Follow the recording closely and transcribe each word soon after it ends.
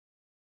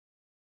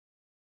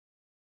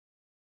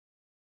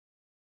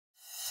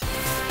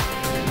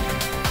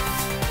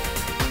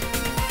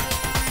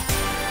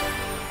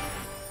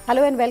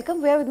Hello and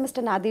welcome. We are with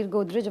Mr. Nadir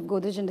Godrej of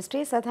Godrej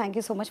Industries. Sir, thank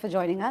you so much for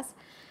joining us.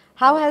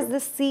 How has the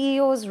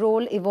CEO's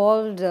role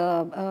evolved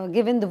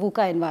given the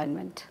VUCA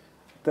environment?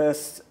 The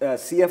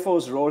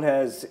CFO's role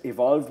has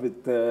evolved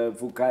with the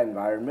VUCA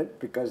environment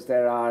because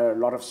there are a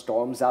lot of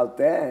storms out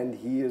there and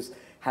he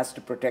has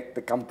to protect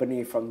the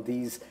company from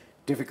these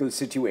difficult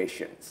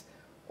situations.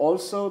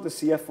 Also, the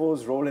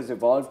CFO's role has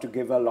evolved to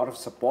give a lot of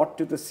support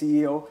to the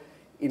CEO.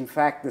 In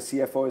fact, the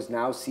CFO is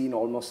now seen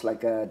almost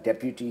like a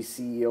deputy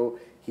CEO.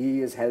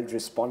 He is held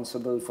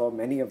responsible for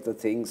many of the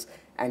things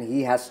and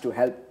he has to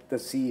help the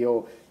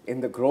CEO in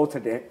the growth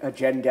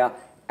agenda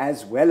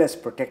as well as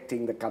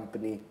protecting the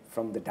company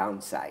from the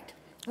downside.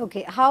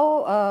 Okay,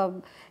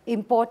 how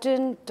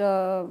important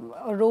a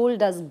role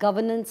does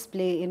governance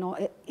play,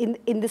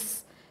 in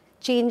this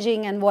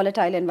changing and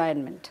volatile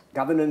environment?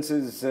 Governance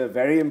is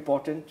very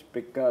important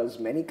because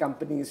many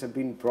companies have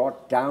been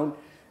brought down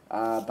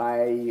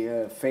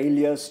by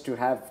failures to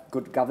have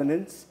good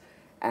governance,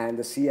 and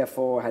the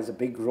CFO has a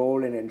big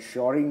role in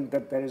ensuring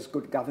that there is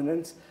good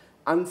governance.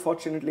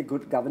 Unfortunately,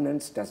 good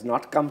governance does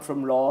not come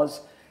from laws.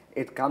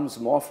 It comes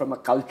more from a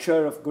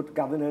culture of good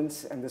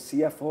governance, and the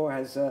CFO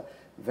has a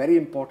very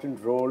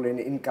important role in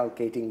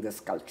inculcating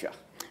this culture.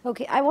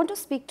 Okay, I want to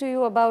speak to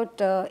you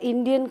about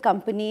Indian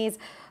companies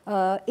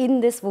in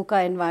this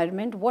VUCA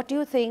environment. What do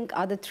you think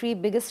are the three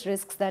biggest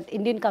risks that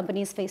Indian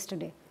companies face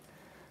today?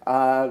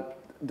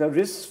 The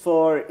risks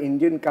for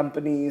Indian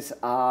companies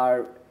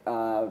are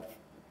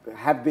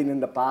have been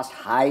in the past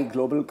high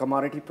global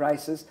commodity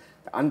prices,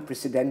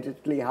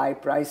 unprecedentedly high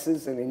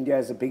prices, and India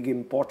is a big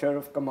importer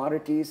of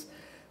commodities.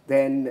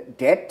 Then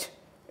debt.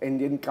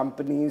 Indian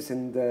companies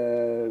in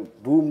the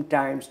boom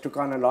times took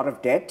on a lot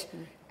of debt,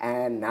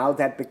 and now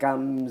that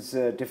becomes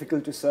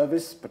difficult to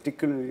service,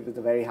 particularly with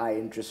the very high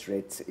interest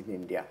rates in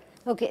India.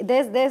 Okay,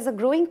 there's a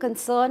growing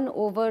concern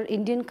over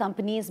Indian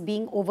companies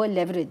being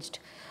over-leveraged.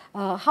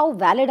 How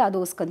valid are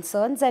those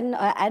concerns,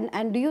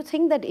 and do you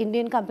think that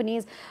Indian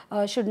companies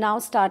should now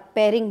start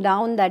paring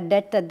down that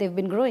debt that they've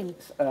been growing?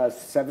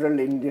 Several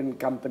Indian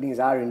companies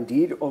are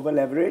indeed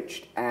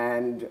over-leveraged,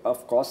 and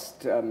of course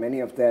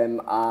many of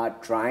them are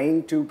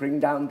trying to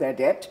bring down their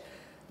debt,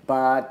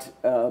 but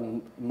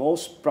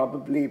most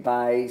probably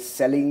by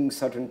selling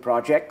certain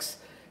projects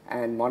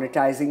and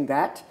monetizing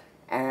that,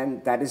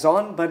 and that is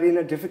on, but in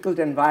a difficult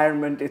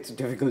environment it's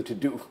difficult to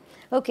do.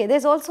 Okay,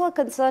 there's also a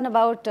concern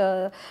about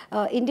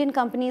Indian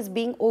companies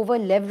being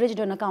over-leveraged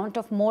on account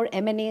of more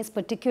M&As,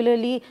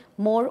 particularly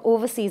more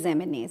overseas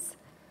M&As.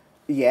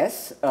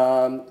 Yes,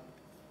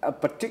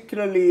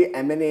 particularly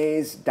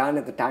M&As done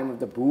at the time of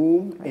the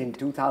boom in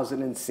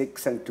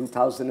 2006 and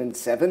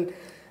 2007.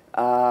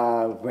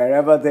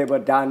 Wherever they were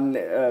done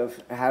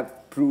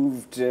have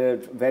proved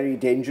very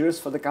dangerous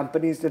for the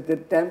companies that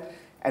did them.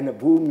 And the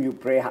boom, you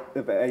pay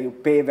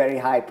very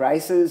high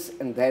prices,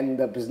 and then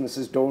the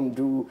businesses don't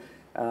do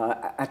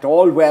at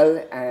all well,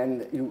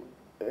 and you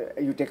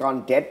take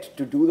on debt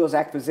to do those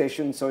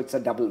acquisitions, so it's a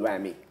double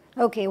whammy.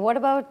 Okay, what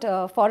about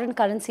foreign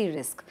currency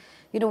risk?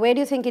 Where do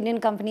you think Indian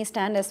companies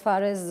stand as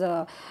far as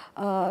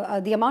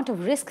the amount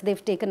of risk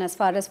they've taken as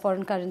far as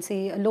foreign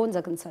currency loans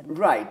are concerned?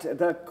 Right,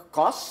 the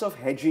costs of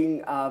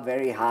hedging are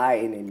very high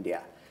in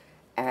India,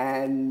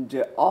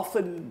 and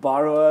often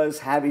borrowers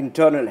have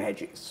internal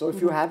hedges. So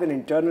if you have an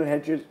internal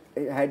hedge,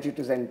 it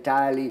is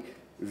entirely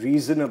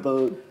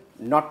reasonable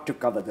not to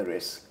cover the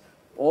risk.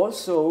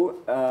 Also,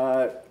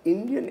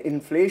 Indian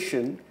interest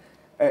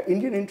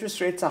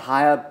rates are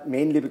higher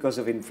mainly because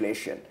of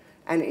inflation.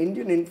 And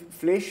Indian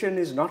inflation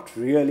is not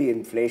really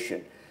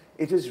inflation.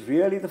 It is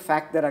really the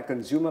fact that our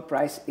consumer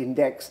price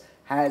index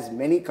has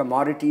many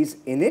commodities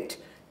in it,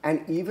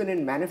 and even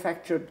in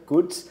manufactured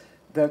goods,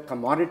 the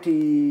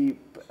commodity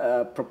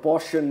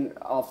proportion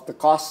of the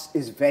costs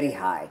is very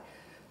high.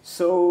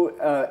 So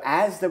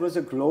as there was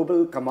a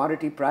global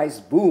commodity price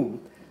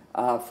boom,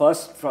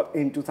 first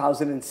in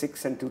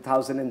 2006 and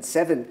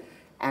 2007,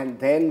 and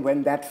then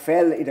when that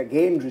fell, it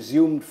again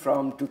resumed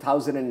from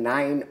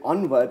 2009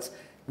 onwards,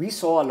 we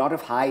saw a lot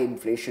of high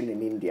inflation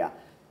in India.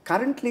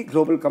 Currently,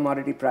 global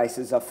commodity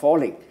prices are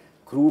falling.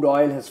 Crude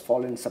oil has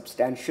fallen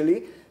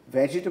substantially.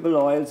 Vegetable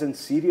oils and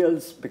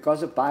cereals,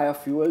 because of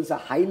biofuels, are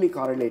highly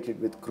correlated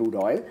with crude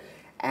oil.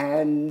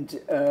 And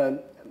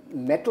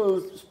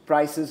metal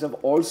prices have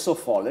also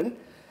fallen.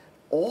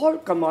 All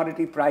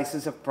commodity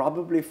prices have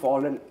probably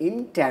fallen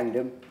in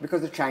tandem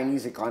because the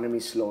Chinese economy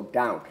slowed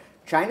down.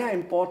 China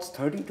imports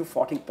 30 to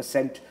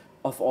 40%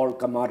 of all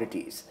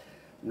commodities.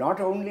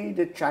 Not only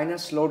did China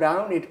slow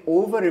down, it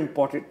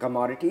over-imported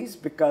commodities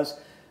because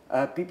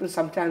people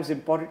sometimes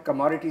imported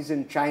commodities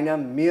in China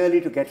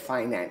merely to get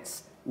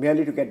finance,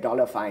 merely to get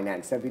dollar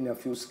finance. There have been a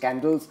few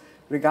scandals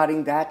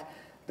regarding that.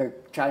 The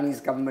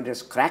Chinese government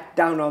has cracked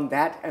down on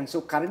that, and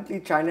so currently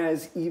China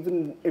is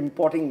even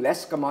importing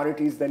less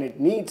commodities than it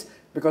needs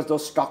because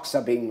those stocks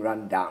are being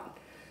run down.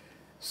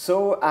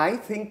 So I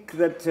think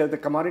that the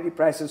commodity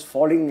prices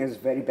falling is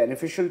very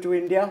beneficial to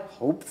India.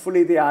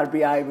 Hopefully the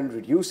RBI will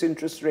reduce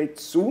interest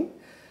rates soon.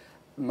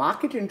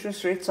 Market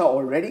interest rates are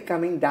already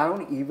coming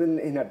down even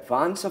in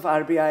advance of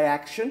RBI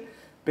action,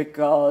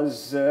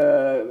 because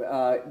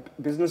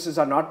businesses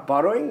are not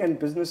borrowing and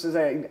businesses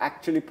are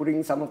actually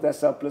putting some of their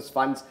surplus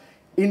funds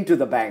into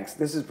the banks.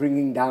 This is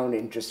bringing down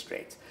interest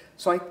rates.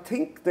 So I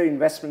think the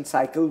investment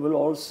cycle will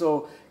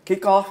also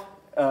kick off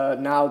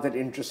now that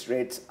interest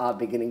rates are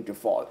beginning to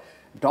fall.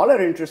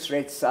 Dollar interest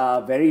rates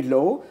are very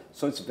low,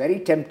 so it's very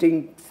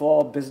tempting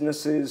for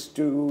businesses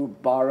to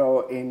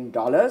borrow in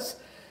dollars.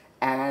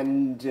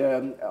 And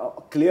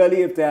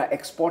clearly, if they're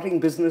exporting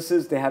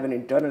businesses, they have an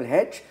internal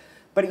hedge.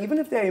 But even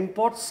if they're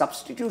import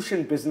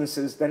substitution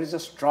businesses, there is a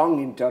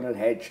strong internal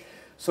hedge.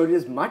 So it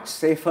is much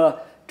safer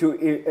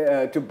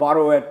to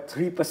borrow at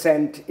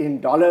 3%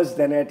 in dollars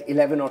than at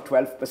 11 or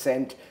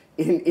 12%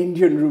 in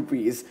Indian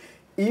rupees.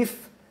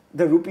 If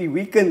the rupee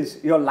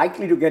weakens, you're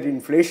likely to get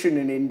inflation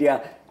in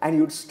India and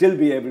you'd still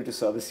be able to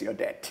service your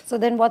debt. So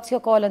then what's your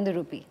call on the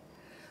rupee?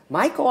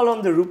 My call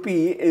on the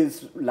rupee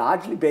is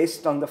largely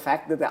based on the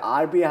fact that the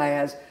RBI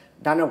has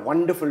done a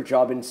wonderful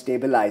job in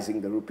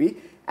stabilizing the rupee,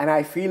 and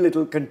I feel it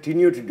will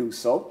continue to do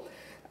so.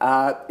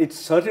 It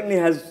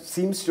certainly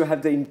seems to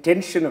have the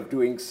intention of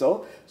doing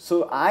so.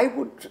 So I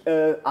would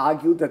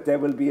argue that there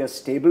will be a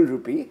stable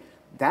rupee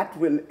that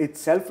will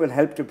itself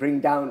help to bring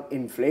down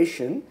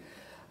inflation.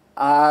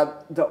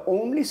 The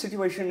only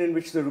situation in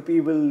which the rupee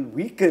will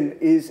weaken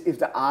is if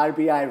the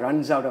RBI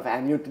runs out of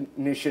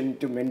ammunition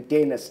to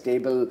maintain a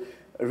stable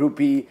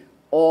rupee,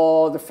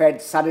 or the Fed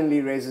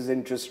suddenly raises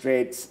interest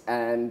rates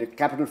and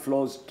capital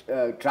flows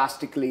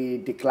drastically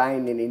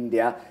decline in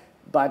India.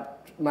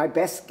 But my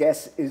best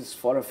guess is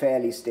for a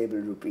fairly stable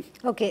rupee.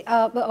 Okay,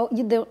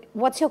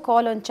 what's your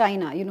call on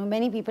China? You know,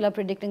 many people are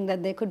predicting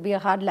that there could be a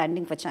hard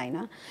landing for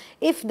China.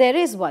 If there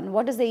is one,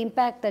 what is the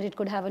impact that it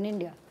could have on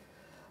India?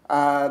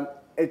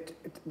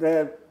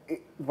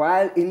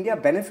 While India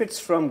benefits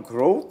from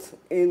growth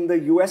in the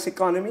US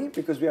economy,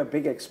 because we are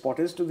big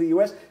exporters to the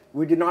US,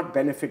 we do not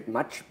benefit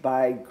much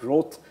by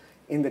growth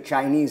in the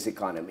Chinese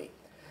economy.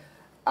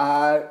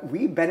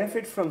 We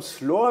benefit from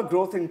slower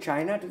growth in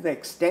China to the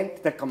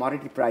extent that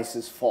commodity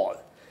prices fall.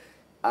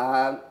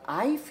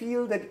 I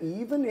feel that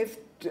even if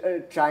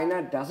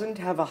China doesn't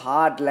have a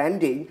hard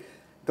landing,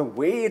 the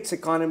way its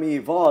economy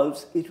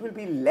evolves, it will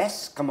be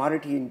less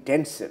commodity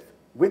intensive,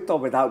 with or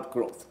without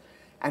growth.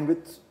 And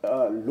with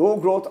low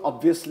growth,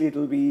 obviously, it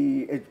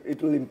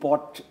will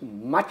import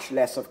much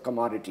less of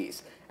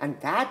commodities. And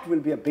that will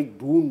be a big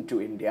boon to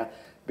India,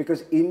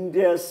 because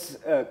India's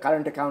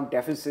current account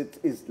deficit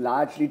is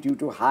largely due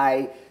to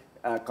high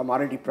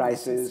commodity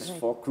prices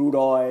for crude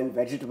oil,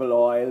 vegetable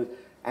oil,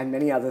 and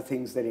many other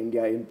things that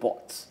India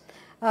imports.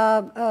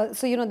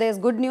 So, you know, there's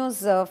good news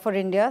for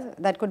India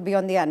that could be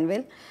on the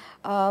anvil.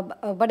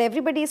 But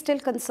everybody is still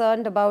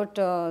concerned about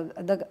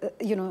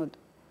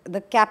the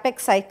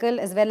capex cycle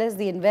as well as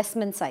the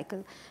investment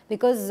cycle,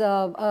 because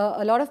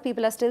a lot of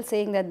people are still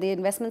saying that the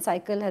investment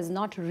cycle has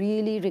not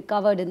really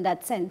recovered in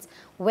that sense.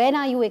 When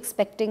are you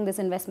expecting this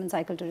investment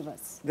cycle to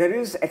reverse? There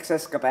is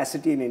excess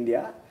capacity in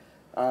India.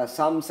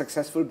 Some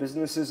successful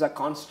businesses are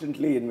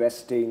constantly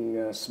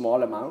investing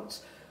small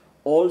amounts.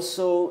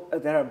 Also,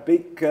 there are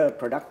big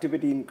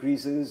productivity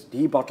increases,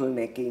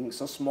 debottlenecking,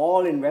 so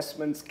small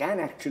investments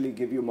can actually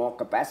give you more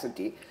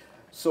capacity.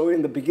 So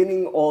in the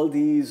beginning, all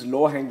these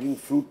low-hanging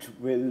fruit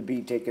will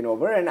be taken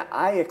over, and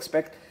I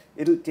expect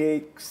it'll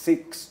take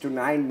 6 to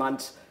 9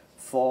 months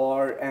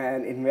for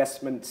an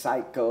investment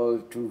cycle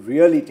to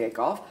really take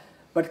off.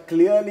 But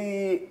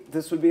clearly,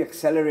 this will be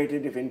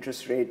accelerated if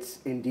interest rates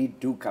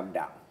indeed do come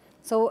down.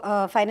 So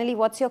finally,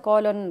 what's your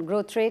call on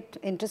growth rate,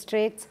 interest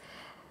rates?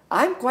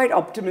 I'm quite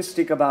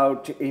optimistic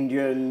about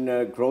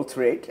Indian growth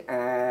rate,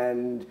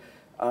 and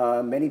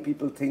many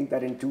people think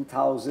that in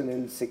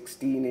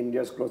 2016,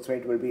 India's growth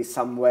rate will be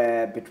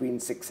somewhere between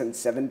 6 and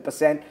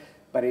 7%.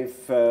 But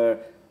if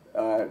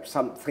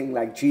something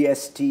like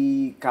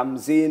GST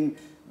comes in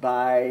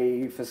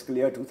by fiscal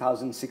year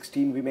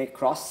 2016, we may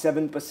cross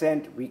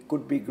 7%. We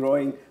could be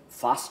growing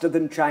faster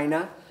than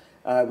China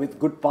with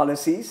good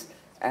policies.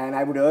 And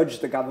I would urge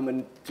the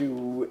government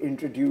to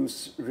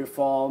introduce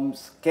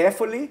reforms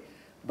carefully,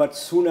 but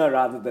sooner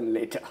rather than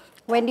later.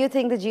 When do you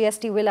think the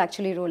GST will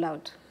actually roll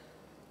out?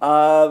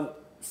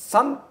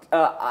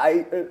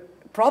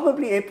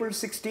 Probably April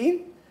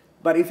 16,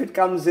 but if it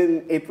comes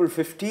in April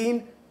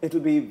 15, it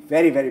will be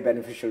very, very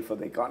beneficial for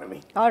the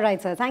economy. All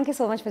right, sir. Thank you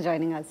so much for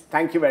joining us.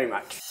 Thank you very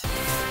much.